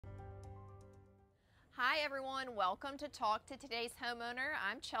Hi everyone, welcome to Talk to Today's Homeowner.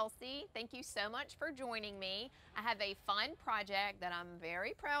 I'm Chelsea. Thank you so much for joining me. I have a fun project that I'm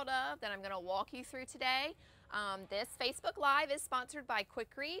very proud of that I'm going to walk you through today. This Facebook Live is sponsored by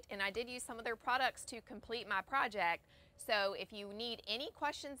Quikrete, and I did use some of their products to complete my project. So if you need any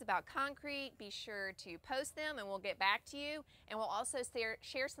questions about concrete, be sure to post them and we'll get back to you. And we'll also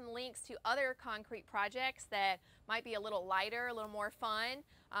share some links to other concrete projects that might be a little lighter, a little more fun.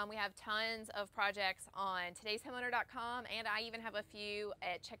 We have tons of projects on todayshomeowner.com, and I even have a few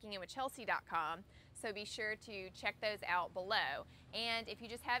at checkinginwithchelsea.com. So be sure to check those out below. And if you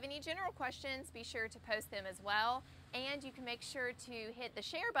just have any general questions, be sure to post them as well. And you can make sure to hit the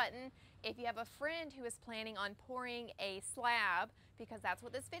share button if you have a friend who is planning on pouring a slab, because that's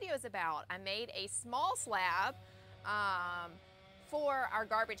what this video is about. I made a small slab for our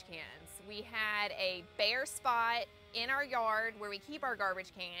garbage cans. We had a bare spot in our yard where we keep our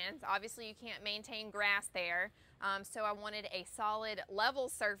garbage cans. Obviously you can't maintain grass there, so I wanted a solid level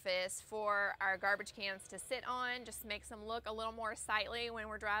surface for our garbage cans to sit on, just makes them look a little more sightly when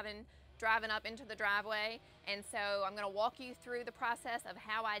we're driving up into the driveway. And so I'm going to walk you through the process of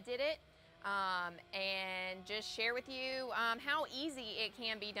how I did it, and just share with you how easy it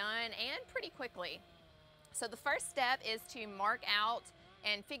can be done and pretty quickly. So the first step is to mark out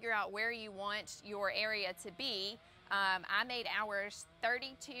and figure out where you want your area to be. I made ours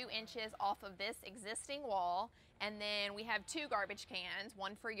 32 inches off of this existing wall, and then we have two garbage cans,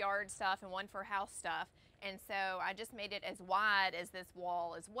 one for yard stuff and one for house stuff. And so I just made it as wide as this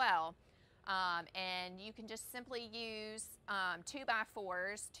wall as well. And you can just simply use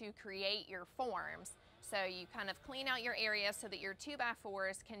 2x4s to create your forms. So you kind of clean out your area so that your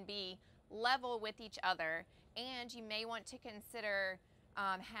 2x4s can be level with each other. And you may want to consider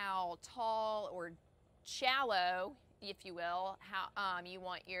how tall or shallow, if you will, how you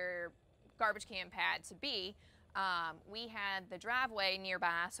want your garbage can pad to be. We had the driveway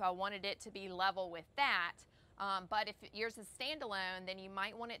nearby, so I wanted it to be level with that. But if yours is standalone, then you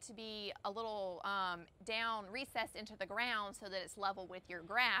might want it to be a little down, recessed into the ground so that it's level with your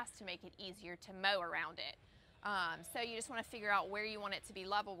grass to make it easier to mow around it. So you just want to figure out where you want it to be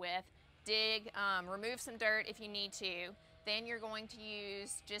level with. Dig, remove some dirt if you need to. Then you're going to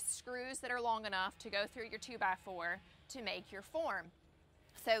use just screws that are long enough to go through your 2x4 to make your form.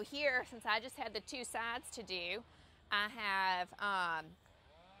 So here, since I just had the two sides to do, I have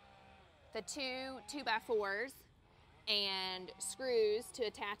the two 2x4s and screws to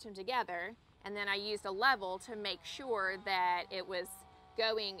attach them together, and then I used a level to make sure that it was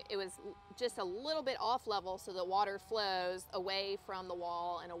just a little bit off level so the water flows away from the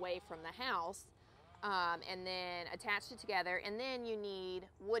wall and away from the house, and then attached it together. And then you need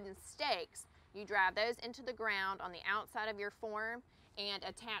wooden stakes. You drive those into the ground on the outside of your form and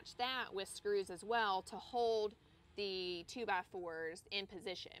attach that with screws as well to hold the 2x4s in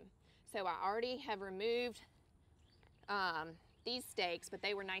position. So I already have removed these stakes, but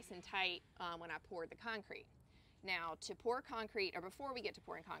they were nice and tight when I poured the concrete. Now to pour concrete, or before we get to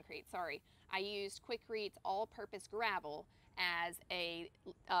pouring concrete, sorry, I used Quikrete's all-purpose gravel as a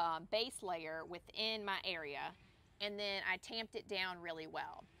base layer within my area, and then I tamped it down really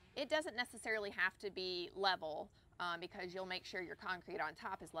well. It doesn't necessarily have to be level because you'll make sure your concrete on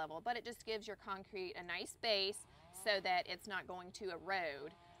top is level, but it just gives your concrete a nice base so that it's not going to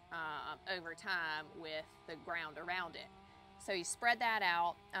erode over time with the ground around it. So you spread that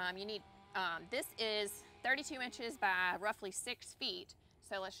out. You need, this is 32 inches by roughly 6 feet.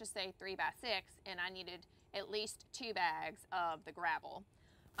 So let's just say 3 by 6, and I needed at least 2 bags of the gravel.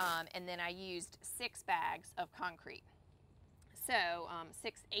 And then I used 6 bags of concrete. So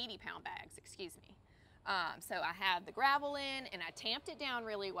 6 80-pound bags, excuse me. So I had the gravel in and I tamped it down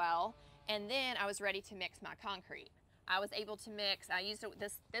really well, and then I was ready to mix my concrete. I was able to mix, I used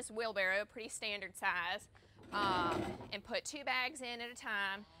this wheelbarrow, pretty standard size, and put 2 bags in at a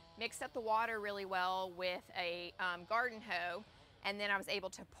time, mixed up the water really well with a garden hoe, and then I was able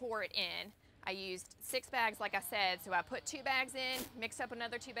to pour it in. I used 6 bags, like I said, so I put 2 bags in, mixed up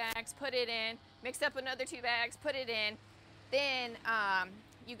another 2 bags, put it in, mixed up another 2 bags, put it in. Then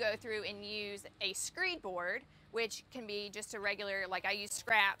you go through and use a screed board, which can be just a regular, like I use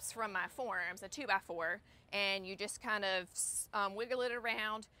scraps from my forms, a 2x4, and you just kind of wiggle it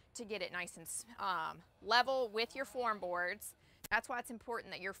around to get it nice and level with your form boards. That's why it's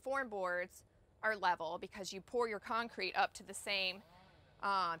important that your form boards are level, because you pour your concrete up to the same,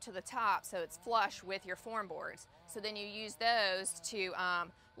 to the top, so it's flush with your form boards. So then you use those to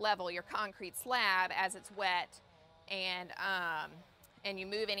level your concrete slab as it's wet, and you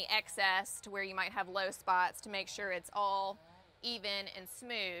move any excess to where you might have low spots to make sure it's all even and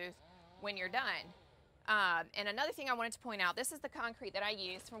smooth when you're done. And another thing I wanted to point out, this is the concrete that I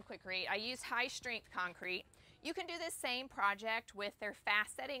use from Quikrete. I use high strength concrete. You can do this same project with their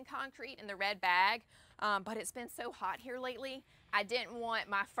fast setting concrete in the red bag, but it's been so hot here lately, I didn't want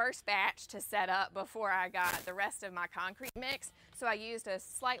my first batch to set up before I got the rest of my concrete mix, so I used a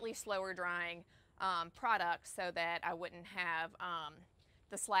slightly slower drying product so that I wouldn't have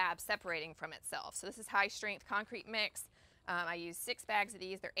the slab separating from itself. So this is high strength concrete mix. I used 6 bags of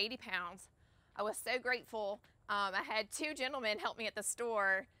these. They're 80 pounds. I was so grateful. I had 2 gentlemen help me at the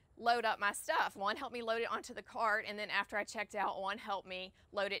store load up my stuff. One helped me load it onto the cart, and then after I checked out, one helped me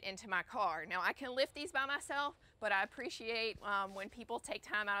load it into my car. Now I can lift these by myself, but I appreciate when people take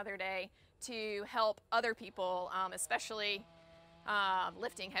time out of their day to help other people, especially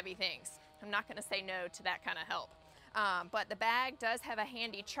lifting heavy things. I'm not going to say no to that kind of help. But the bag does have a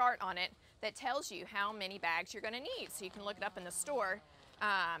handy chart on it that tells you how many bags you're going to need, so you can look it up in the store.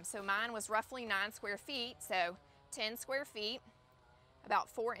 So mine was roughly 9 square feet, so 10 square feet, about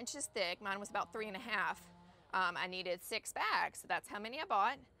 4 inches thick. Mine was about 3.5. I needed 6 bags, so that's how many I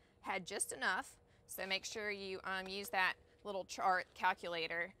bought. Had just enough, so make sure you use that little chart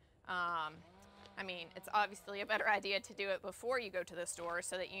calculator. I mean, it's obviously a better idea to do it before you go to the store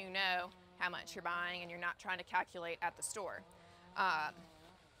so that you know how much you're buying and you're not trying to calculate at the store.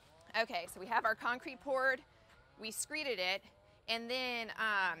 Okay, so we have our concrete poured, we screeded it, and then,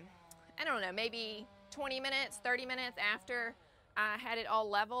 I don't know, maybe 20 minutes, 30 minutes after I had it all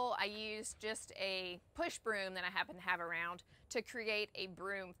level, I used just a push broom that I happen to have around to create a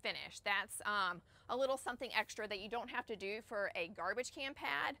broom finish. That's a little something extra that you don't have to do for a garbage can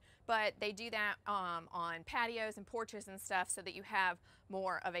pad, but they do that on patios and porches and stuff so that you have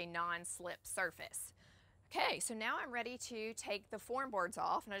more of a non-slip surface. Okay, so now I'm ready to take the form boards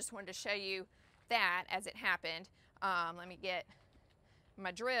off, and I just wanted to show you that as it happened. Let me get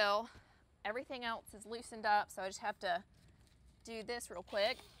my drill. Everything else is loosened up, so I just have to do this real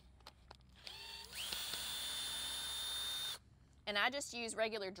quick. And I just use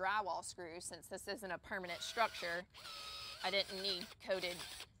regular drywall screws since this isn't a permanent structure. I didn't need coated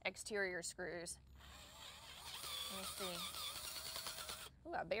exterior screws. Let me see.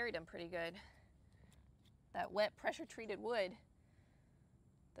 Ooh, I buried them pretty good. That wet pressure treated wood,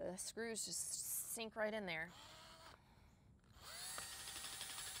 the screws just sink right in there.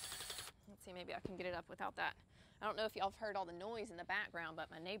 Let's see, maybe I can get it up without that. I don't know if y'all have heard all the noise in the background, but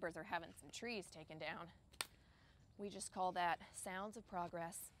my neighbors are having some trees taken down. We just call that sounds of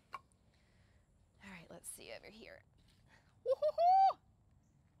progress. All right, let's see over here. Woo-hoo-hoo!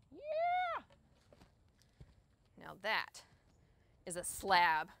 Yeah! Now that is a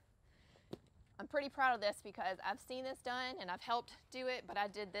slab. I'm pretty proud of this because I've seen this done and I've helped do it, but I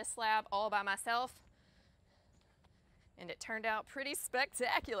did this slab all by myself and it turned out pretty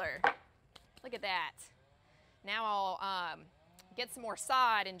spectacular. Look at that. Now I'll get some more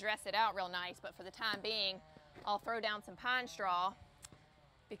sod and dress it out real nice, but for the time being, I'll throw down some pine straw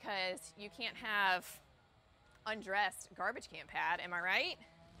because you can't have undressed garbage can pad, am I right?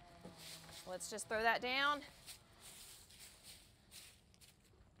 Let's just throw that down.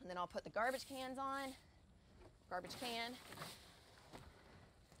 And then I'll put the garbage cans on. Garbage can.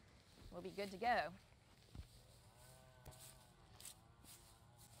 We'll be good to go.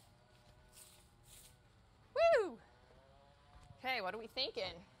 Woo! Okay, what are we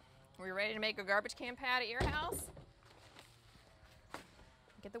thinking? Are we ready to make a garbage can pad at your house?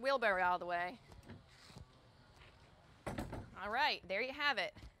 Get the wheelbarrow out of the way. All right, there you have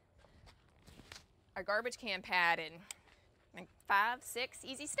it. Our garbage can pad in 5, 6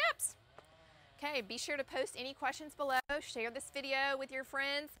 easy steps. Okay, be sure to post any questions below. Share this video with your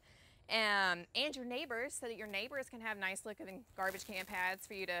friends and your neighbors so that your neighbors can have nice looking garbage can pads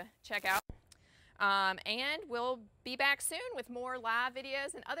for you to check out. And we'll be back soon with more live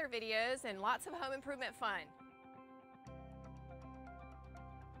videos and other videos and lots of home improvement fun.